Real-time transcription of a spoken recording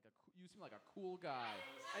seem like a cool guy.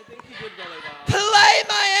 I think you did really well. Play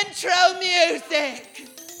my intro music!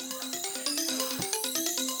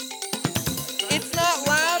 It's not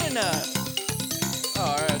loud enough. Oh,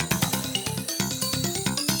 all right.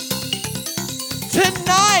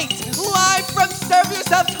 Tonight, live from Serve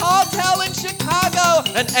Yourself Tall Tale in Chicago,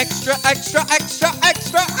 an extra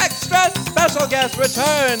special guest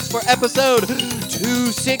returns for episode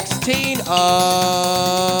 216 of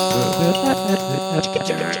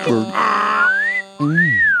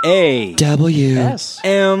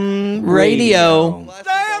AWM Radio.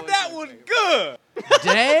 Damn, that was good.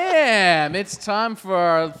 Damn, it's time for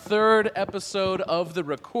our third episode of the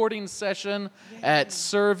recording session at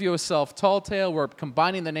Serve Yourself Tall Tale. We're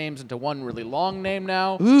combining the names into one really long name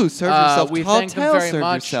now. Ooh, Serve Yourself we Tall thank Tale, them very Serve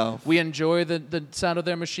much. Yourself. We enjoy the sound of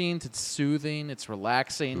their machines. It's soothing. It's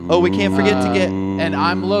relaxing. Oh, we can't forget to get... And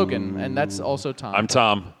I'm Logan, and that's also Tom. I'm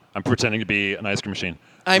Tom. I'm pretending to be an ice cream machine.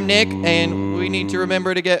 I'm Nick, and we need to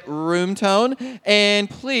remember to get room tone. And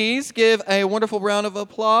please give a wonderful round of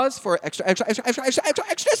applause for extra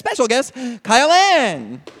special guest, Kyle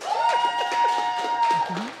Ann.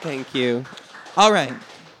 Thank you. All right.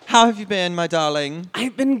 How have you been, my darling?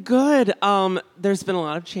 I've been good. There's been a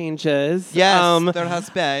lot of changes. Yes, there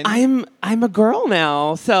has been. I'm a girl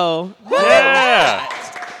now, so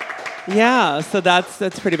Yeah. so that's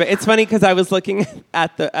pretty big. It's funny because I was looking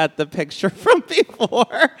at the picture from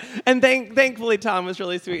before, and thankfully Tom was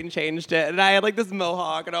really sweet and changed it. And I had like this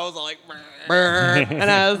mohawk, and I was all like, and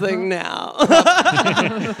I was like, no.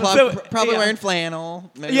 Probably wearing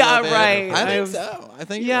flannel. Maybe Yeah, a little bit. right. I think so. I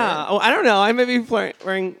think Yeah. Oh, I don't know. I may be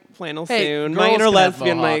wearing flannel Hey, soon. girls My inner can have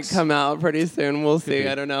lesbian might mohawks. come out pretty soon. We'll see. be.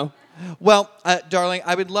 I don't know. Well, darling,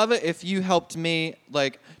 I would love it if you helped me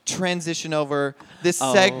transition over this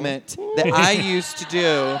segment that I used to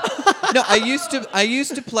do. No, I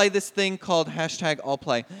used to play this thing called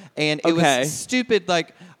 #AllPlay, and it was stupid,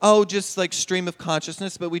 just stream of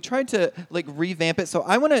consciousness. But we tried to revamp it. So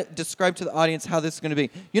I want to describe to the audience how this is going to be.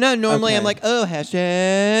 Normally I'm like,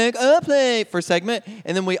 #AllPlay for a segment,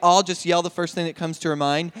 and then we all just yell the first thing that comes to our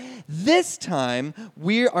mind. This time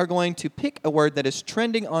we are going to pick a word that is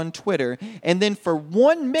trending on Twitter, and then for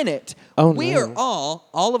 1 minute, we are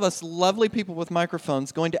all of us lovely people with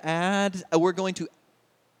microphones we're going to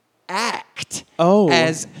act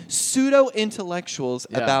as pseudo-intellectuals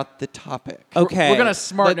about the topic. Okay. We're gonna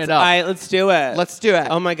smarten it up. Let's do it. Let's do it.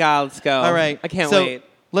 Oh my God, let's go. All right. I can't so wait.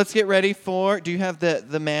 Let's get ready for, do you have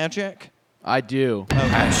the magic? I do. Play. All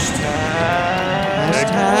right.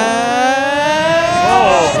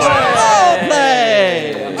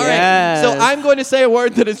 Yes. So I'm going to say a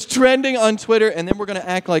word that is trending on Twitter, and then we're going to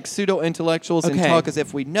act like pseudo-intellectuals and talk as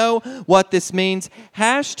if we know what this means.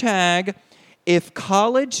 #if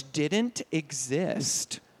college didn't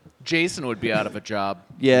exist. Jason would be out of a job.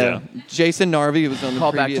 Yeah. Jason Narvi was on the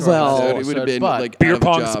Call back previous to our episode. He would have been but Beer out of a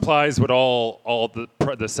pong job. supplies would all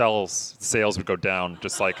the sales would go down,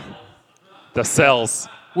 just like the cells.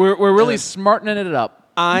 We're really smartening it up.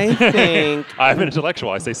 I think I'm an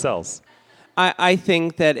intellectual. I say cells. I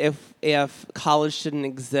think that if college didn't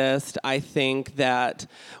exist, I think that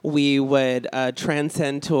we would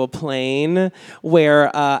transcend to a plane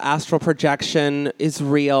where astral projection is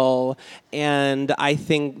real, and I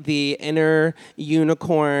think the inner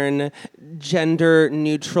unicorn,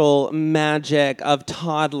 gender-neutral magic of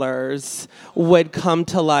toddlers would come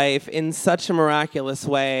to life in such a miraculous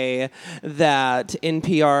way that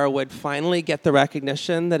NPR would finally get the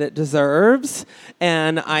recognition that it deserves,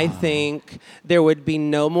 and I think there would be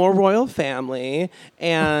no more royal family,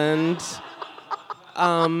 and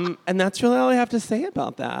that's really all I have to say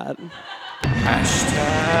about that.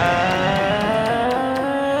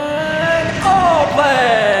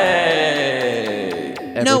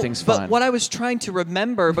 Everything's but fine. what I was trying to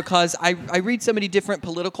remember, because I read so many different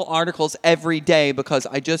political articles every day because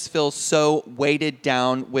I just feel so weighted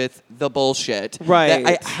down with the bullshit. Right.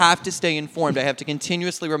 That I have to stay informed. I have to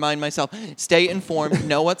continuously remind myself, stay informed,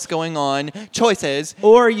 know what's going on, choices.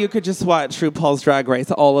 Or you could just watch RuPaul's Drag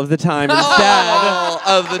Race all of the time instead. All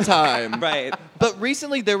of the time. Right. But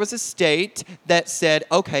recently there was a state that said,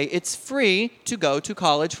 okay, it's free to go to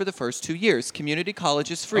college for the first 2 years. Community college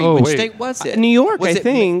is free. Oh, Which wait. state was it? New York, Was I it-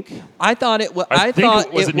 think. I thought it was. I think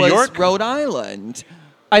it New was York? Rhode Island.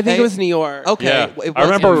 I think Hey. it was New York. Okay, Yeah. it I remember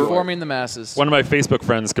wasn't New York. Informing the masses. One of my Facebook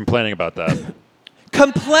friends complaining about that.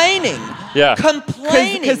 complaining. Yeah.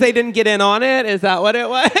 Complaining. Because they didn't get in on it? Is that what it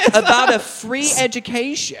was? about a free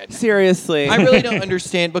education. Seriously. I really don't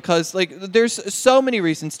understand because like there's so many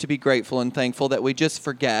reasons to be grateful and thankful that we just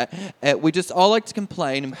forget. We just all like to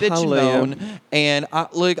complain and bitch Hallelujah. and moan. And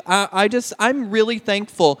I'm really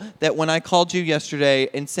thankful that when I called you yesterday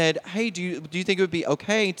and said, "Hey, do you think it would be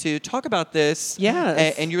okay to talk about this?"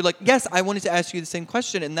 Yes. And you're like, "Yes, I wanted to ask you the same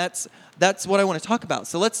question," and that's what I want to talk about.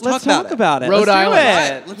 So let's Let's talk talk about it. Rhode Let's do Island. it.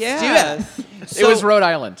 Right, let's Yes. do it. It So- was Rhode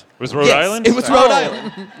Island. Was Rhode Yes, Island? It was Rhode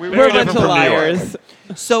Island. We're a bunch different of from New York. liars.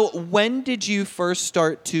 So when did you first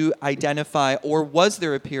start to identify, or was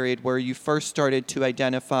there a period where you first started to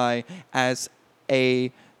identify as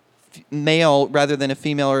a male rather than a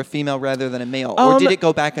female, or a female rather than a male? Or did it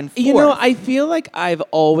go back and forth? You know, I feel like I've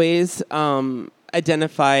always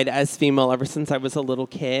identified as female ever since I was a little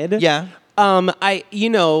kid. Yeah.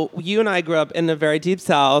 You and I grew up in the very deep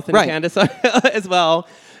South, and Right. Candace as well.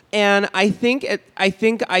 And I think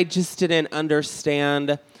I just didn't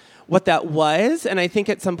understand what that was. And I think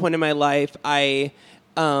at some point in my life, I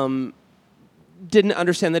didn't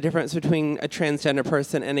understand the difference between a transgender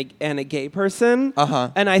person and a gay person. Uh-huh.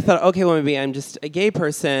 And I thought, okay, well, maybe I'm just a gay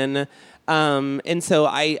person. And so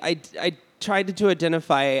I tried to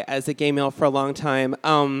identify as a gay male for a long time.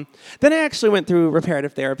 Then I actually went through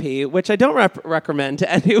reparative therapy, which I don't recommend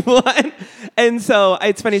to anyone. And so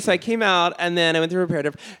it's funny. So I came out, and then I went through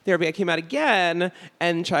reparative therapy. I came out again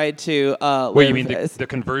and tried to Wait, you live mean as- the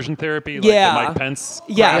conversion therapy? Like Yeah. the Mike Pence?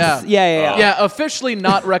 Yes. Yeah. Yeah, officially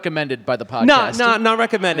not recommended by the podcast. Not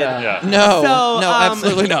recommended. Yeah. No, So, no,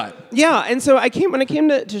 absolutely not. Yeah, and so when I came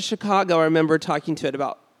to Chicago, I remember talking to it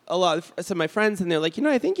about some of my friends, and they're like,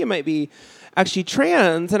 I think you might be actually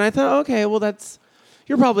trans, and I thought, okay, well,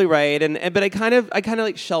 you're probably right, but I kind of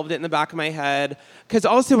like shelved it in the back of my head, because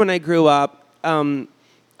also when I grew up,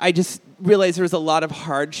 I just realized there was a lot of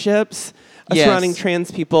hardships Yes. surrounding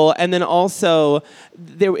trans people, and then also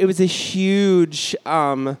it was a huge.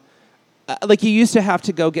 Like you used to have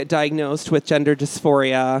to go get diagnosed with gender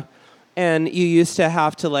dysphoria, and you used to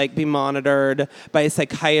have to like be monitored by a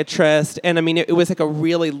psychiatrist, and I mean it was like a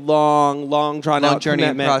really long drawn out Journey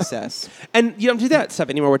and commitment. process. And you don't do that stuff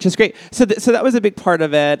anymore, which is great. So that was a big part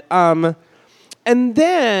of it. And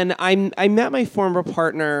then I met my former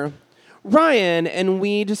partner, Ryan, and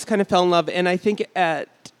we just kind of fell in love. And I think at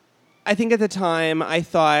the time I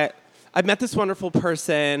thought, I've met this wonderful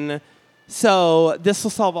person, so this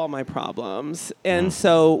will solve all my problems. And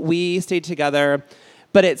so we stayed together.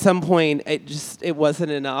 But at some point, it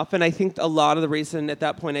wasn't enough. And I think a lot of the reason at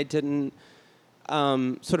that point I didn't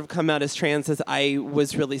sort of come out as trans is I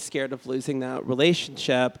was really scared of losing that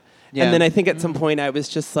relationship. Yeah. And then I think at some point I was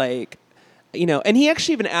just like, and he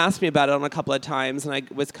actually even asked me about it on a couple of times, and I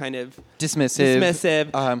was kind of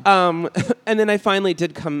Dismissive. And then I finally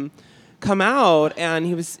did come out, and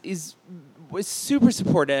he was super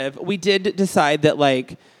supportive. We did decide that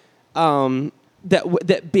like.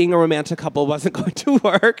 That being a romantic couple wasn't going to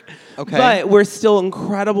work. Okay. But we're still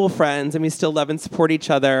incredible friends, and we still love and support each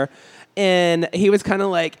other. And he was kind of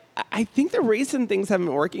like, I think the reason things haven't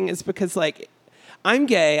been working is because, like, I'm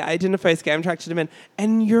gay, I identify as gay, I'm attracted to men,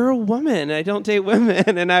 and you're a woman, and I don't date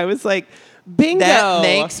women. And I was like, bingo. That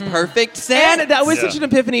makes perfect sense. And that was such an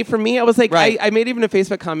epiphany for me. I was like, Right. I made even a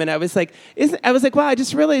Facebook comment. I was like, wow, I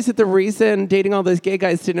just realized that the reason dating all those gay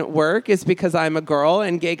guys didn't work is because I'm a girl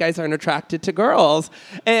and gay guys aren't attracted to girls.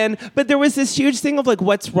 But there was this huge thing of like,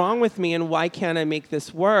 what's wrong with me and why can't I make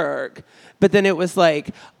this work? But then it was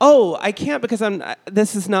like, oh, I can't because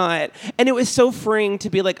this is not. And it was so freeing to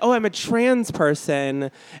be like, oh, I'm a trans person.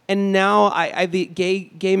 And now the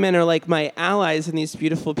gay men are like my allies and these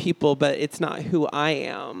beautiful people, but it's not who I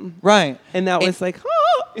am. Right. And that was like,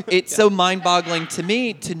 oh. It's so mind-boggling to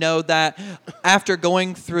me to know that after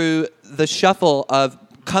going through the shuffle of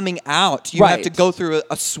coming out, you have Right. to go through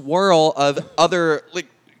a swirl of other like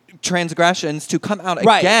transgressions to come out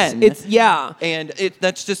Right. again. And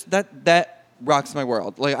that's just that rocks my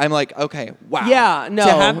world. Like I'm like, okay, wow. Yeah, no.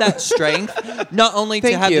 To have that strength, not only to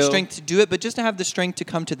Thank have the you. strength to do it, but just to have the strength to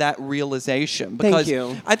come to that realization. Thank Because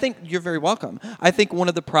you. I think you're very welcome. I think one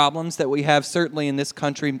of the problems that we have, certainly in this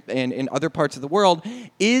country and in other parts of the world,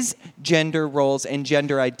 is gender roles and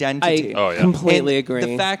gender identity. Oh, yeah. Completely And agree.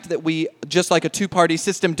 the fact that we, just like a two-party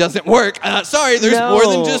system doesn't work, sorry, there's No. more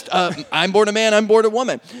than just I'm born a man, I'm born a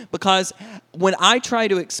woman. Because when I try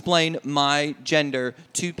to explain my gender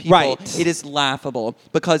to people, Right. it is laughable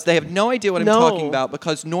because they have no idea what I'm No. talking about.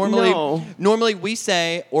 Because normally No. we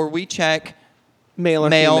say or we check Male or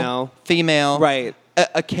male, female. female. Right.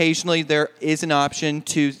 occasionally there is an option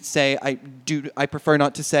to say I prefer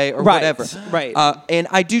not to say or Right, whatever. right. And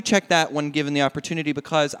I do check that when given the opportunity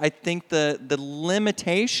because I think the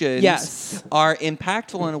limitations Yes. are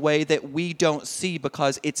impactful in a way that we don't see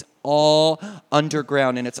because it's all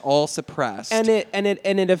underground and it's all suppressed. And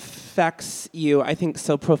it affects you, I think,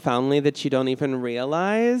 so profoundly that you don't even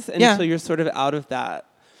realize until you're sort of out of that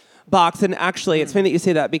box. And actually, it's funny that you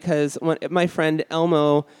say that because my friend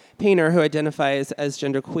Elmo Painter, who identifies as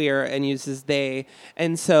genderqueer and uses they,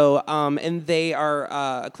 and so and they are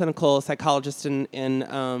a clinical psychologist,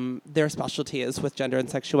 and their specialty is with gender and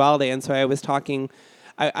sexuality. And so I was talking,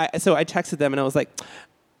 so I texted them and I was like,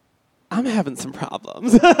 I'm having some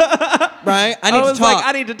problems. Right? I need to talk. Like,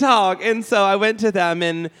 I need to talk. And so I went to them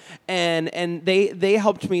and they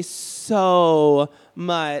helped me so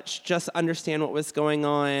much just understand what was going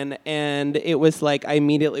on. And it was like I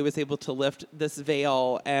immediately was able to lift this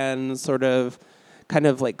veil and sort of kind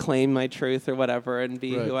of like claim my truth or whatever and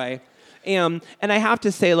be who I am. And I have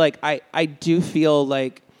to say, like, I do feel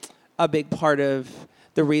like a big part of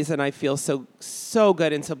the reason I feel so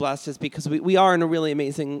good and so blessed is because we are in a really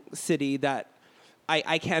amazing city that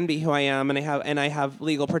I can be who I am, and I have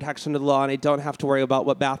legal protection of the law, and I don't have to worry about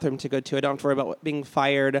what bathroom to go to. I don't have to worry about being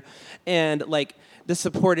fired, and like the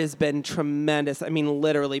support has been tremendous. I mean,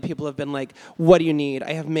 literally, people have been like, "What do you need?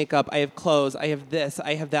 I have makeup, I have clothes, I have this,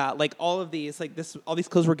 I have that." Like all of these, all these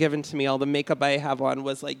clothes were given to me. All the makeup I have on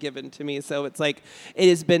was like given to me. So it's like it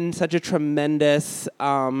has been such a tremendous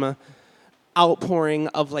outpouring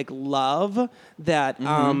of like love that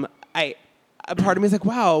a part of me is like,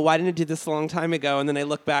 wow, why didn't I do this a long time ago? And then I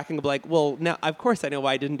look back and go like, well, now of course I know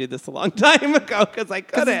why I didn't do this a long time ago because I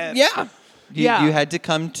couldn't. Yeah. You Yeah. had to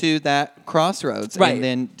come to that crossroads Right. and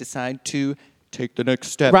then decide to take the next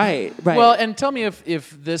step. Right. Well, and tell me if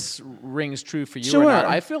this rings true for you or not.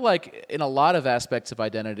 I feel like in a lot of aspects of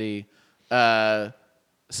identity,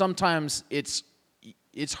 sometimes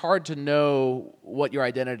it's hard to know what your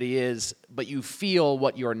identity is, but you feel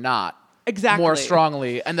what you're not Exactly. more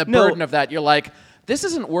strongly. And the No. burden of that, you're like, this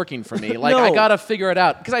isn't working for me. Like, No. I got to figure it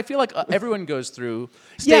out. Because I feel like everyone goes through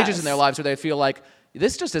stages Yes. in their lives where they feel like,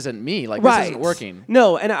 this just isn't me. Like, Right. this isn't working.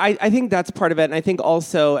 No, and I think that's part of it. And I think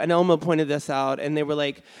also, and Elmo pointed this out, and they were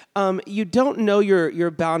like, you don't know your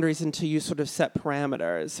boundaries until you sort of set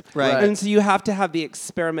parameters. Right. And so you have to have the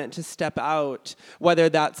experiment to step out, whether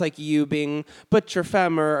that's like you being butch or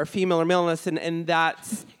femme or female or maleness, and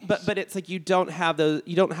that's, but it's like you don't have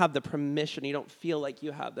the permission. You don't feel like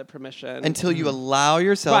you have the permission. Until you allow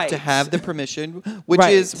yourself to Right. have the permission, which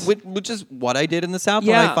Right. is what I did in the South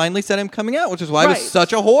when Yeah. I finally said I'm coming out, which is why I was Right.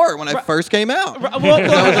 such a whore when I first came out. Well, I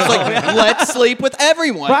was just like, let's sleep with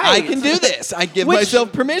everyone. Right. I can do this. I give Which-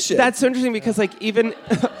 myself permission. That's so interesting because like even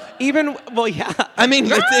well, yeah. I mean,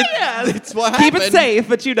 Yeah. it's what Keep happened. it safe,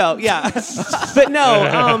 but yeah. But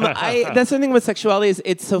no, that's the thing with sexuality is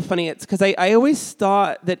it's so funny. It's because I always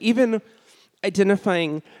thought that even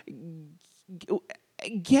identifying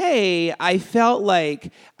gay, I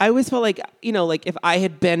always felt like, you know, like if I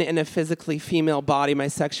had been in a physically female body, my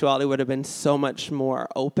sexuality would have been so much more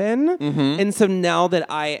open. And so now that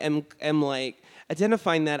I am like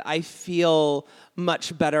identifying that, I feel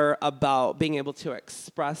much better about being able to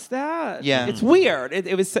express that. Yeah. It's weird.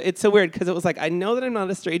 It's so weird because it was like, I know that I'm not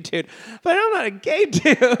a straight dude, but I'm not a gay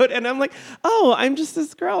dude. And I'm like, oh, I'm just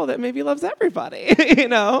this girl that maybe loves everybody, you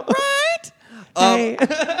know? Right?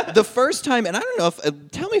 The first time, and I don't know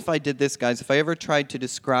if, tell me if I did this, guys, if I ever tried to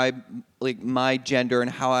describe like my gender and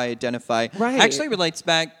how I identify, Right. actually relates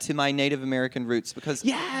back to my Native American roots because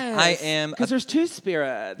Yes. I am Because there's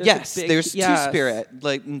two-spirit. there's two-spirit,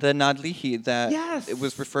 like the Nadlihi that Yes. it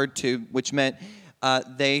was referred to, which meant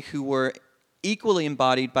they who were equally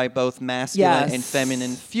embodied by both masculine Yes. and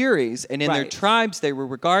feminine furies. And in their Right. tribes, they were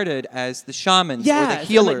regarded as the shamans Yes, or the and,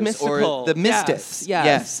 healers like, or mystical. the mystics.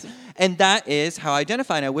 Yes. And that is how I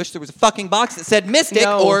identify. And I wish there was a fucking box that said mystic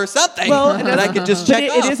No. or something Well, and that I could just check it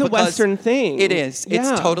off. is a because Western thing. It is. Yeah.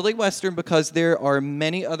 It's totally Western because there are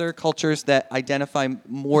many other cultures that identify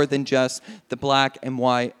more than just the black and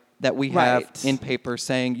white that we have Right. in paper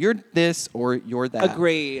saying you're this or you're that.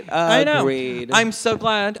 Agreed. I know. Agreed. I'm so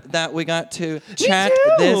glad that we got to Me chat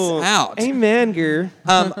too. this out. Amen, girl.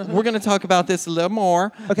 We're going to talk about this a little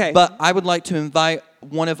more. Okay. But I would like to invite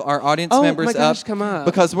one of our audience Oh, members my gosh, up, come up.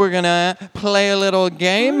 because we're going to play a little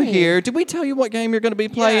game Hi. here. Did we tell you what game you're going to be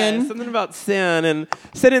playing? Yeah, something about sin and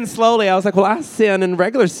sinning slowly. I was like, well, I sin in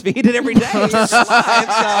regular speed and every day. in my life,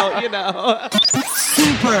 so, you know.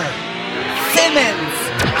 Super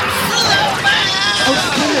Simmons.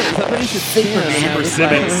 Super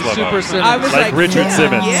Simmons. Super Slow-mo. Simmons. I was like Richard yeah,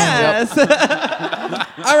 Simmons. Yes.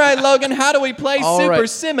 All All right, Logan, how do we play All Super right.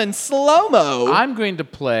 Simmons slow-mo? I'm going to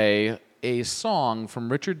play a song from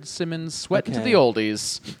Richard Simmons' Sweat to Okay. the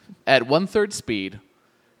Oldies at 1/3 speed.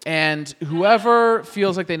 And whoever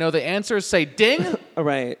feels like they know the answer, say ding. All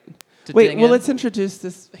right. To Wait, ding well, in. let's introduce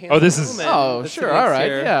this. Oh, this is- woman Oh, that's sure. sitting All next right.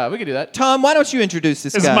 here. Yeah, we can do that. Tom, why don't you introduce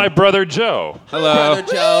this This guy? is my brother Joe. Hello. Brother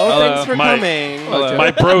Joe, Hello. thanks for My- coming. Hello.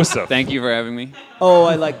 My broseph. Thank you for having me. Oh,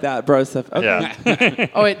 I like that, Broseph. Okay. Yeah.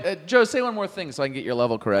 Oh, wait. Joe, say one more thing so I can get your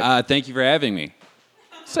level correct. Thank you for having me.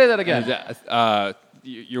 say that again.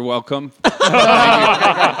 You're welcome.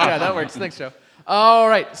 Yeah, that works. Thanks, Joe. All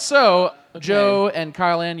right. So, Joe and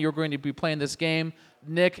Kylan, you're going to be playing this game.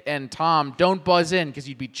 Nick and Tom, don't buzz in because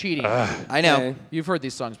you'd be cheating. I know. Okay. You've heard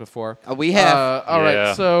these songs before. We have. All right.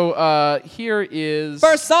 Yeah. So here is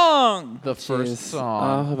First song. the first Jeez. song.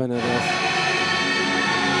 Oh, how about this?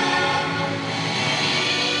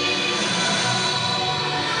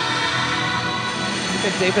 It's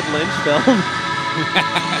like a David Lynch film.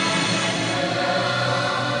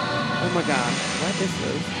 Oh my God. What is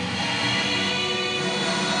this?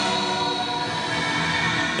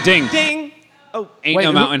 Ding. Ding! Oh, Ain't Wait, no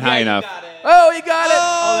who- mountain high you enough. got it. Oh, he got it.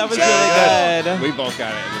 Oh, that was really good. We both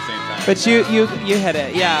got it at the same time. But you hit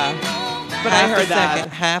it, yeah. But I heard that.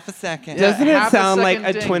 Half a second. Yeah. Doesn't half it a sound like a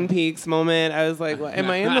second ding. Twin Peaks moment? I was like, what, am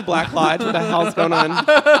I in the Black Lodge? What the hell's going on?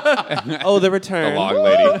 Oh, the the return. log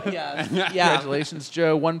lady. Yes. Yeah. Congratulations,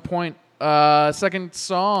 Joe. 1 point. Second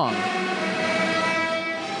song.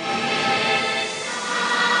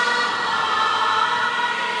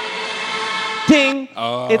 Ding!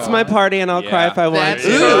 Oh. It's my party, and I'll cry Yeah. if I want That's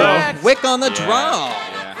to. Ooh, correct. Wick on the draw.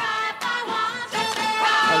 Yeah.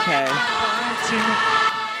 Okay.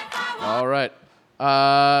 All right.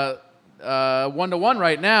 1-1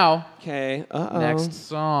 right now. Okay. Uh-oh. Next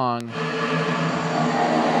song.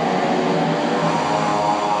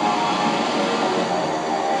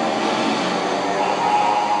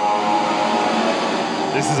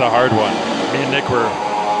 This is a hard one. Me and Nick were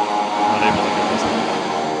not able to get this one.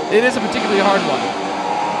 It is a particularly hard one.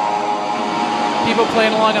 People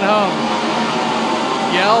playing along at home,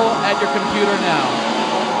 yell at your computer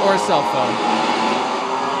now or cell phone.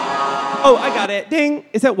 Oh, I got it. Ding!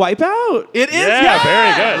 Is that Wipeout? It is. Yeah,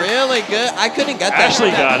 very good. Really good. I couldn't get that.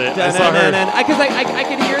 Ashley got it. I saw her. Because I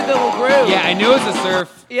could hear the little groove. Yeah, I knew it was a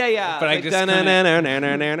surf. Yeah. But I Like just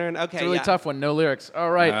dun-dun-dun-dun-dun-dun-dun. Okay. It's a really yeah. tough one. No lyrics.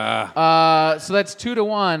 All right. So that's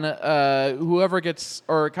 2-1. Whoever gets,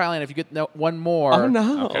 or Kylan, if you get one more, Oh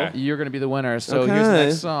no. Okay. you're going to be the winner. So here's the Okay.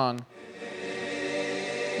 next song.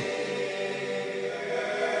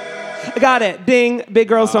 I got it. Ding! Big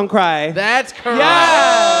girls don't cry. That's correct.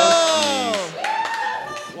 Yes!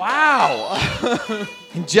 Wow.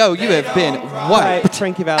 Joe, you have been Right, wiped.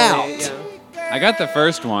 Frankie Valley. out. Yeah. I got the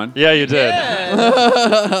first one. Yeah, you did.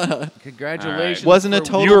 Congratulations. Wasn't a for-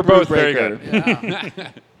 total You were both brew very breaker.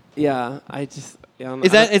 good. Yeah, I just. Yeah,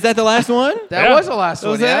 Is that the last one? That Yeah. was the last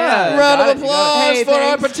one. was Yeah. it. Round Got of it, you got applause Hey, for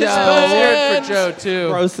our thanks, Joe. it. Let's hear it participants. for Joe too,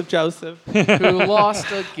 Joseph Joseph? who lost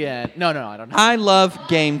again. No, I don't know. I love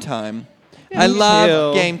game time. I me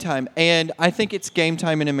love too. game time. And I think it's game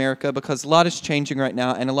time in America because a lot is changing right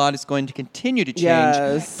now and a lot is going to continue to change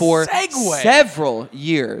Yes. for Segue. several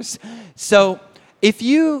years. So if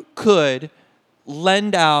you could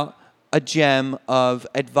lend out a gem of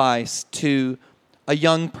advice to a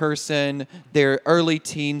young person, their early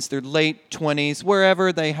teens, their late 20s,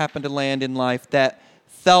 wherever they happen to land in life that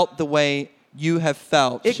felt the way you have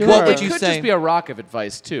felt, It Sure. what could, would you could say? just be a rock of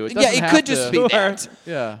advice too. It Yeah, doesn't it have could just to- be that.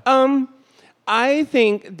 Yeah. I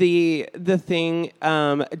think the thing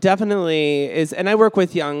definitely is, and I work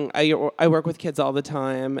with I work with kids all the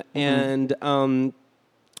time, and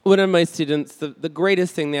one of my students, the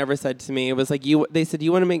greatest thing they ever said to me was like, they said,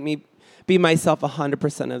 you want to make me be myself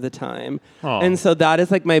 100% of the time. Aw. And so that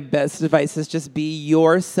is like my best advice is just be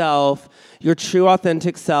yourself, your true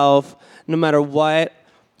authentic self, no matter what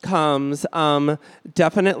comes.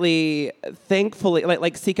 Definitely, thankfully,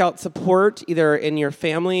 like seek out support either in your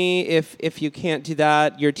family if you can't do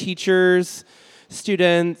that, your teachers,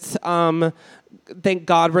 students. Thank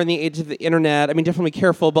God we're in the age of the internet. I mean, definitely be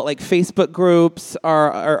careful, but like Facebook groups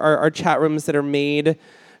are chat rooms that are made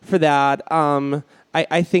for that.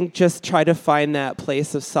 I think just try to find that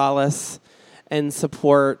place of solace and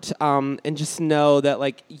support, and just know that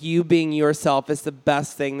like you being yourself is the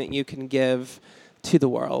best thing that you can give to the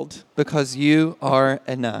world. Because you are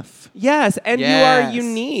enough. Yes, and Yes. you are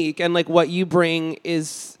unique, and like what you bring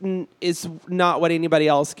is not what anybody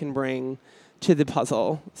else can bring to the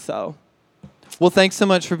puzzle. So Well, thanks so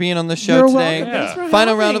much for being on the show You're today. welcome. Thanks for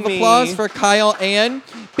Final round of having applause me. for Kyle and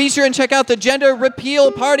Be sure and check out the Gender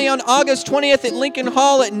Repeal Party on August 20th at Lincoln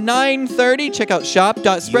Hall at 9:30. Check out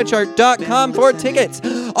shop.spreadshirt.com for tickets.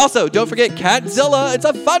 Also, don't forget Catzilla. It's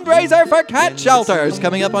a fundraiser for cat shelters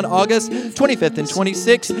coming up on August 25th and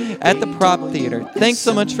 26th at the Prop Theater. Thanks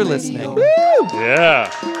so much for listening. Woo! Yeah.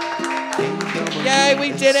 Yay,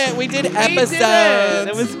 we did it. We did episodes.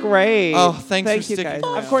 It was great. Oh, thanks for you sticking guys.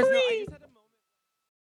 around. Of course, no,